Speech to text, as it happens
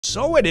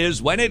So it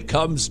is when it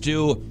comes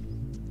to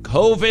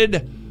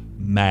COVID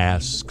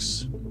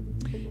masks.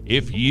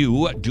 If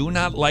you do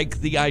not like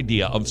the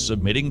idea of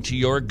submitting to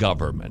your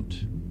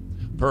government,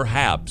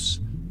 perhaps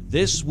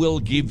this will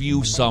give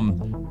you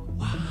some,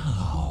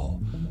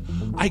 wow,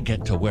 I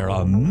get to wear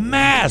a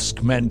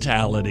mask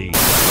mentality.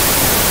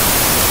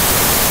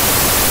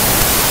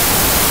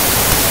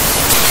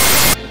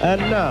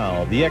 And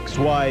now, the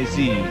XYZ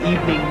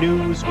Evening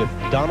News with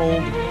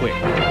Donald Quick.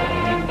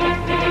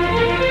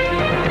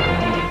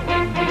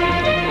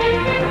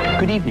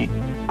 Good evening.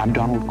 I'm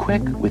Donald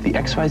Quick with the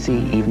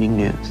XYZ Evening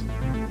News.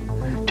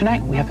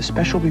 Tonight we have a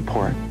special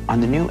report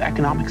on the new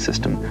economic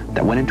system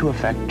that went into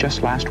effect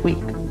just last week.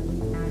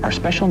 Our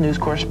special news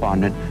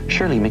correspondent,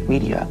 Shirley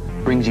McMedia,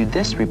 brings you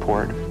this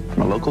report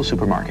from a local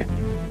supermarket.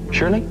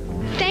 Shirley?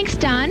 Thanks,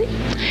 Don.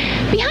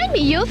 Behind me,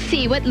 you'll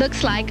see what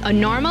looks like a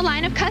normal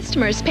line of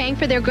customers paying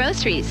for their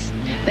groceries.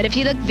 But if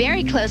you look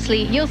very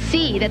closely, you'll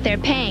see that they're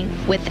paying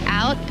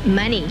without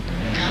money.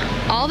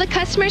 All the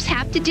customers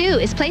have to do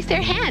is place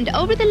their hand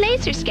over the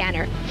laser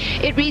scanner.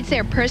 It reads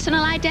their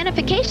personal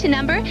identification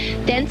number,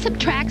 then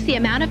subtracts the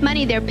amount of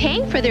money they're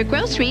paying for their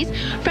groceries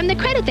from the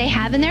credit they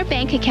have in their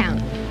bank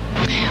account.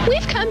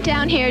 We've come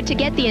down here to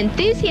get the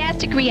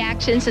enthusiastic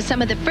reactions of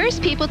some of the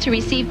first people to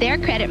receive their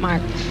credit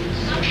mark.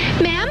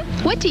 Ma'am,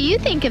 what do you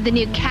think of the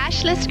new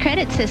cashless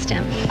credit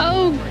system?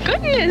 Oh,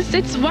 goodness,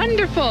 it's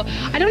wonderful.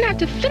 I don't have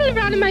to fiddle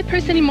around in my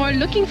purse anymore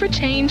looking for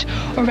change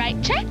or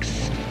write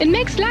checks. It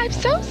makes life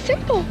so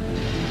simple.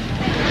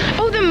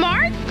 Oh, the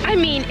mark? I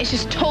mean, it's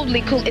just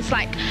totally cool. It's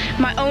like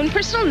my own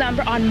personal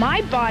number on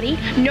my body.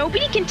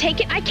 Nobody can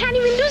take it. I can't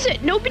even lose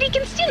it. Nobody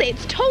can steal it.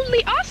 It's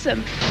totally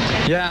awesome.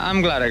 Yeah,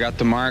 I'm glad I got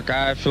the mark.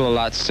 I feel a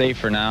lot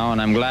safer now,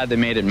 and I'm glad they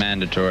made it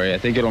mandatory. I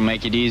think it'll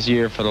make it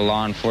easier for the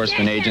law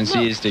enforcement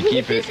agencies to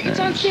keep it. It's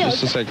on sale.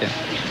 Just a second.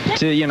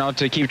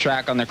 To keep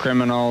track on the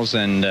criminals,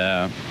 and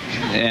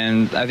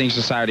I think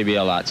society will be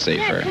a lot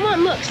safer. Yeah, come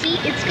on, look. See,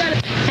 it's got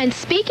a... And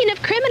speaking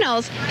of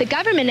criminals, the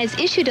government has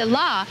issued a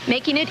law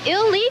making it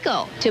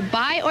illegal to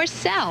buy or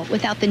sell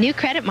without the new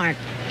credit mark.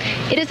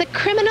 It is a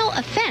criminal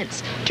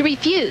offense to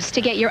refuse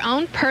to get your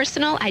own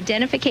personal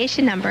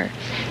identification number.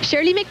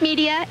 Shirley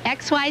McMedia,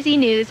 XYZ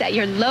News at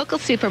your local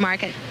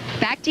supermarket.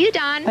 Back to you,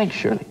 Don. Thanks,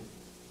 Shirley.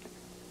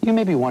 You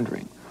may be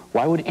wondering,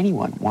 why would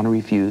anyone want to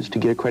refuse to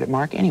get a credit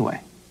mark anyway?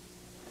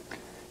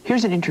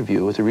 Here's an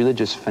interview with a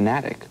religious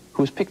fanatic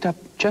who was picked up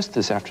just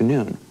this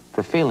afternoon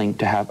for failing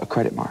to have a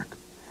credit mark.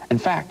 In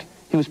fact,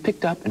 he was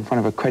picked up in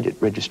front of a credit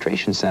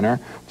registration center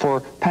for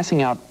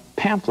passing out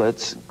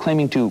pamphlets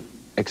claiming to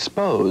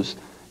expose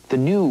the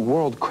new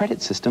world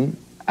credit system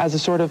as a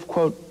sort of,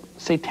 quote,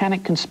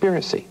 satanic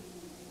conspiracy.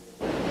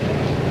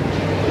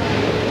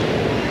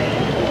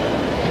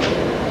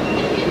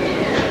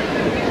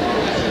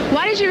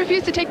 Why did you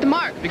refuse to take the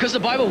mark? Because the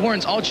Bible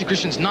warns all true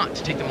Christians not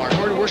to take the mark,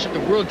 or to worship the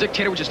world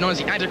dictator, which is known as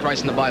the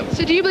Antichrist in the Bible.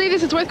 So do you believe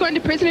this is worth going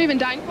to prison or even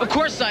dying for? Of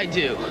course I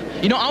do.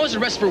 You know, I was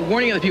arrested for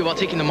warning other people about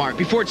taking the mark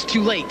before it's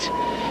too late.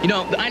 You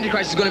know, the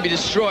Antichrist is going to be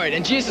destroyed,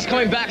 and Jesus is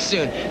coming back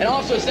soon. And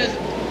also it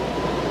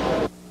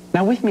says...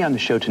 Now with me on the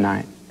show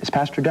tonight is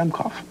Pastor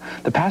Dumkoff,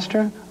 the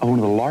pastor of one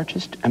of the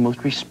largest and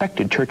most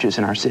respected churches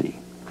in our city.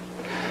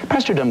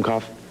 Pastor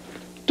Dumkoff,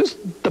 does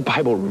the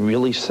Bible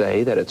really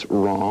say that it's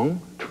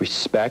wrong to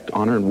respect,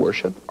 honor, and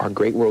worship our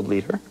great world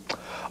leader?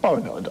 Oh,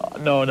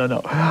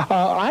 no.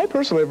 I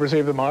personally have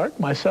received the mark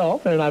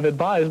myself, and I've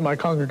advised my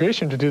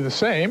congregation to do the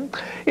same.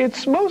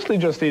 It's mostly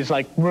just these,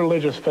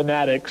 religious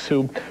fanatics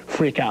who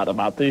freak out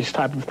about these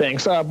type of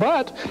things.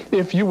 But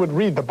if you would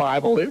read the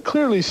Bible, it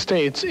clearly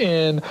states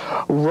in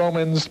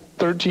Romans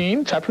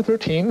 13, chapter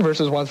 13,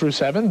 verses 1 through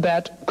 7,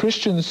 that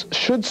Christians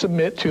should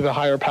submit to the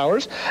higher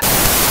powers.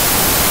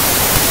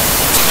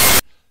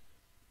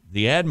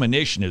 The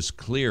admonition is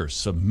clear.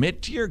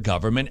 Submit to your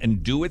government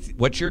and do with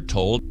what you're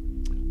told.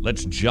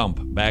 Let's jump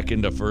back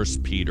into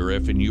 1 Peter,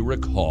 if and you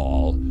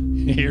recall.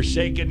 You're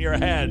shaking your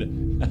head.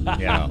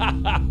 Yeah.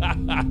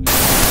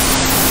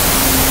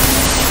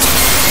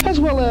 As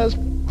well as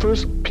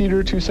 1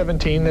 Peter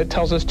 2:17 that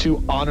tells us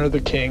to honor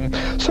the king.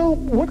 So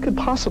what could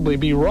possibly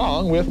be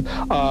wrong with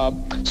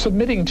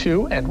submitting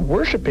to and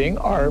worshiping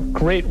our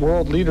great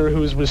world leader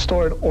who's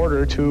restored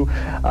order to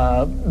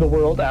the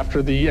world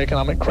after the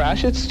economic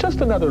crash? It's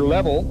just another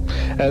level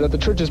that the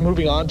church is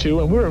moving on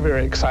to, and we're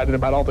very excited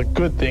about all the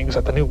good things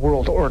that the new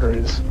world order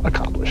is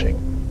accomplishing.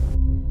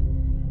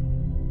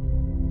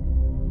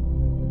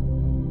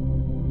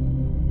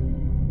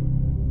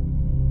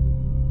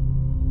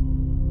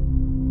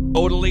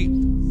 Totally,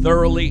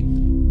 thoroughly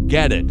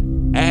get it.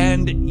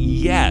 And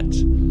yet,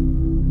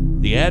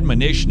 the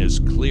admonition is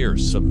clear.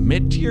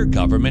 Submit to your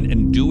government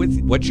and do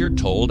with what you're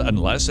told,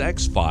 unless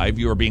X5,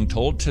 you are being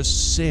told to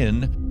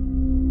sin.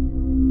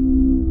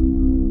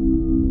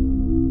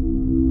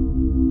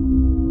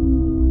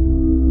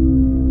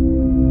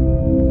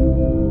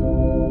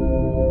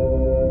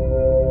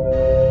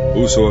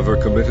 Whosoever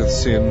committeth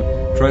sin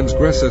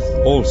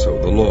transgresseth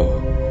also the law,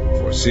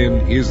 for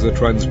sin is the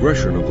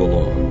transgression of the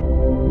law.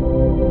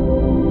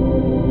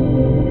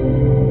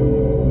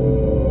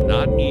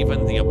 Not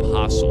even the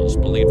apostle apostles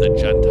believe that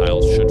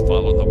Gentiles should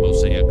follow the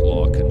Mosaic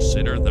law.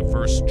 Consider the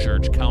First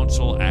Church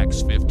Council,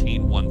 Acts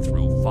 15, 1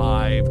 through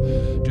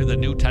 5. Do the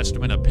New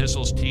Testament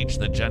epistles teach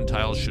that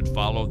Gentiles should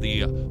follow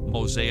the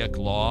Mosaic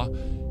law?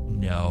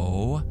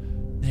 No,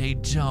 they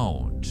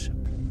don't.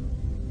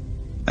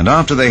 And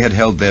after they had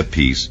held their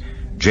peace,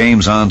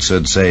 James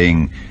answered,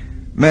 saying,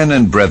 Men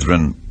and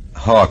brethren,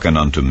 hearken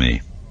unto me.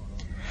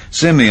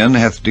 Simeon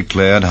hath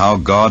declared how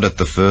God at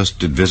the first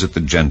did visit the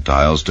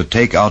Gentiles to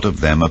take out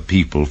of them a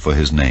people for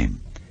his name.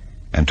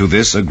 And to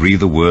this agree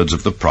the words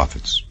of the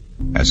prophets,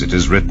 as it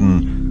is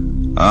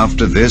written,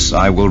 After this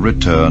I will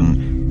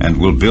return, and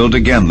will build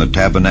again the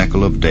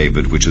tabernacle of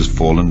David which is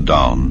fallen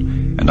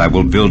down, and I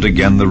will build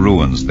again the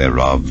ruins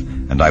thereof,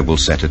 and I will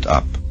set it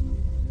up,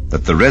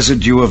 that the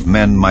residue of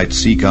men might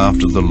seek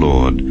after the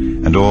Lord,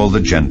 and all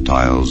the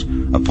Gentiles,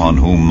 upon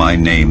whom my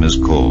name is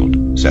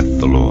called, saith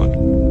the Lord,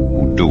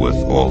 who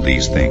doeth all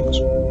these things.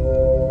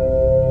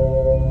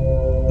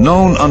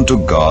 Known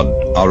unto God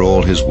are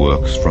all his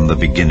works from the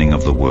beginning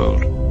of the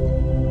world.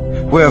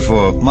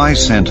 Wherefore my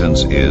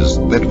sentence is,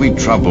 that we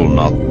trouble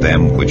not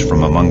them which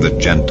from among the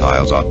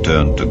Gentiles are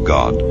turned to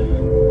God,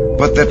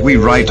 but that we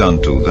write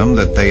unto them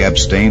that they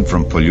abstain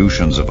from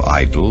pollutions of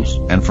idols,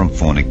 and from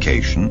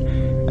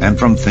fornication, and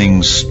from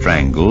things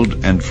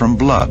strangled, and from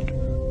blood.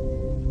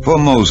 For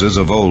Moses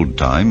of old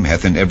time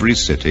hath in every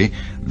city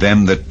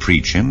them that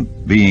preach him,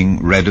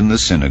 being read in the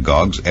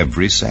synagogues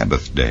every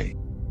Sabbath day.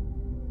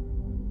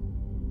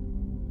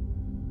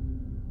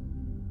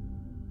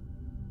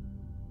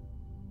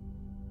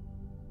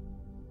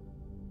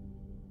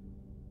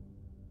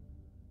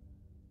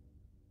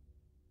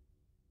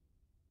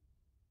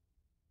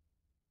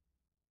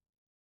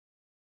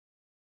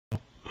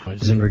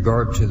 In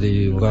regard to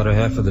the latter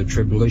half of the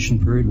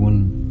tribulation period,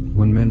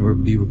 when men will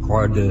be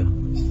required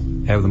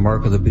to have the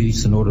mark of the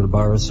beast in order to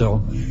buy or sell,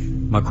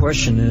 my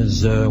question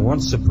is,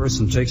 once a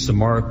person takes the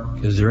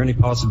mark, is there any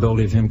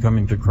possibility of him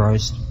coming to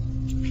Christ?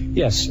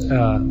 Yes.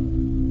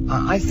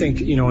 I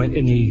think,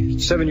 in the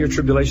 7-year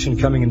tribulation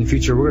coming in the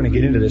future, we're going to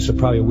get into this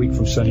probably a week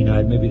from Sunday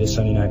night, maybe this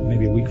Sunday night,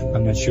 maybe a week,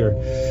 I'm not sure.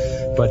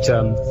 But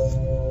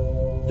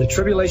the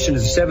tribulation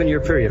is a 7-year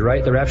period,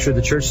 right? The rapture of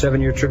the church,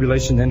 7-year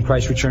tribulation, then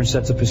Christ returns,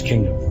 sets up his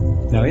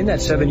kingdom. Now, in that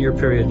 7-year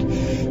period,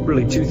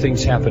 really two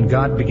things happen.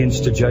 God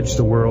begins to judge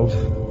the world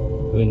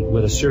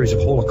with a series of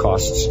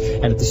holocausts,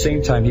 and at the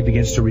same time, he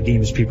begins to redeem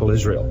his people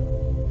Israel.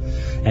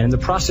 And in the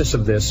process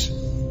of this,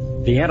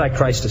 the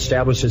Antichrist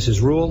establishes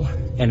his rule,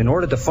 and in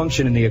order to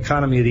function in the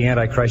economy of the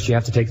Antichrist, you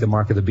have to take the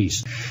mark of the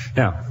beast.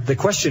 Now, the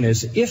question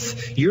is,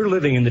 if you're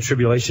living in the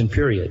tribulation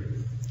period,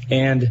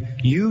 and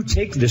you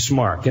take this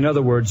mark, in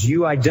other words,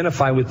 you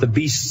identify with the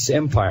beast's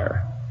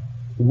empire,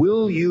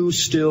 will you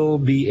still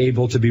be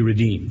able to be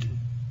redeemed?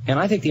 And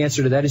I think the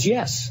answer to that is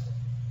yes.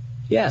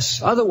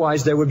 Yes.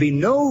 Otherwise, there would be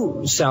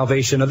no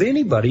salvation of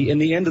anybody in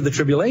the end of the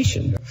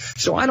tribulation.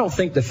 So I don't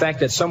think the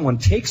fact that someone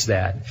takes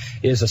that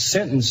is a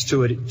sentence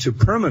to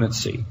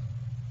permanency,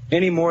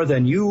 any more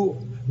than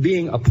you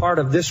being a part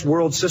of this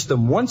world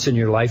system once in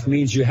your life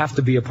means you have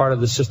to be a part of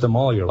the system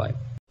all your life.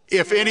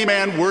 If any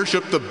man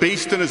worship the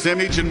beast in his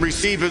image and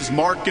receive his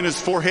mark in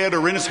his forehead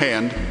or in his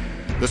hand,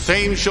 the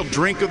same shall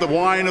drink of the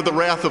wine of the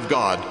wrath of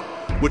God,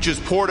 which is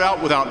poured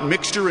out without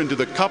mixture into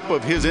the cup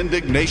of his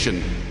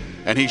indignation.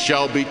 And he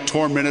shall be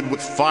tormented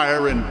with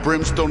fire and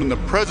brimstone in the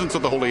presence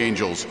of the holy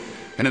angels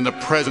and in the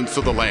presence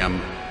of the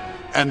Lamb.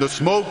 And the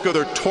smoke of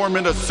their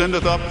torment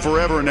ascendeth up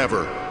forever and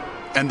ever.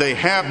 And they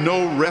have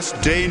no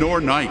rest day nor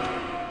night,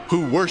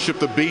 who worship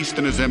the beast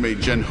in his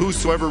image, and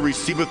whosoever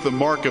receiveth the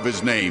mark of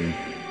his name.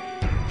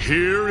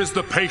 Here is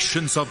the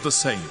patience of the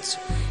saints.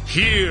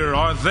 Here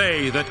are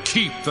they that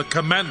keep the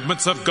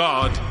commandments of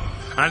God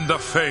and the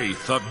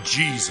faith of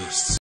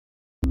Jesus.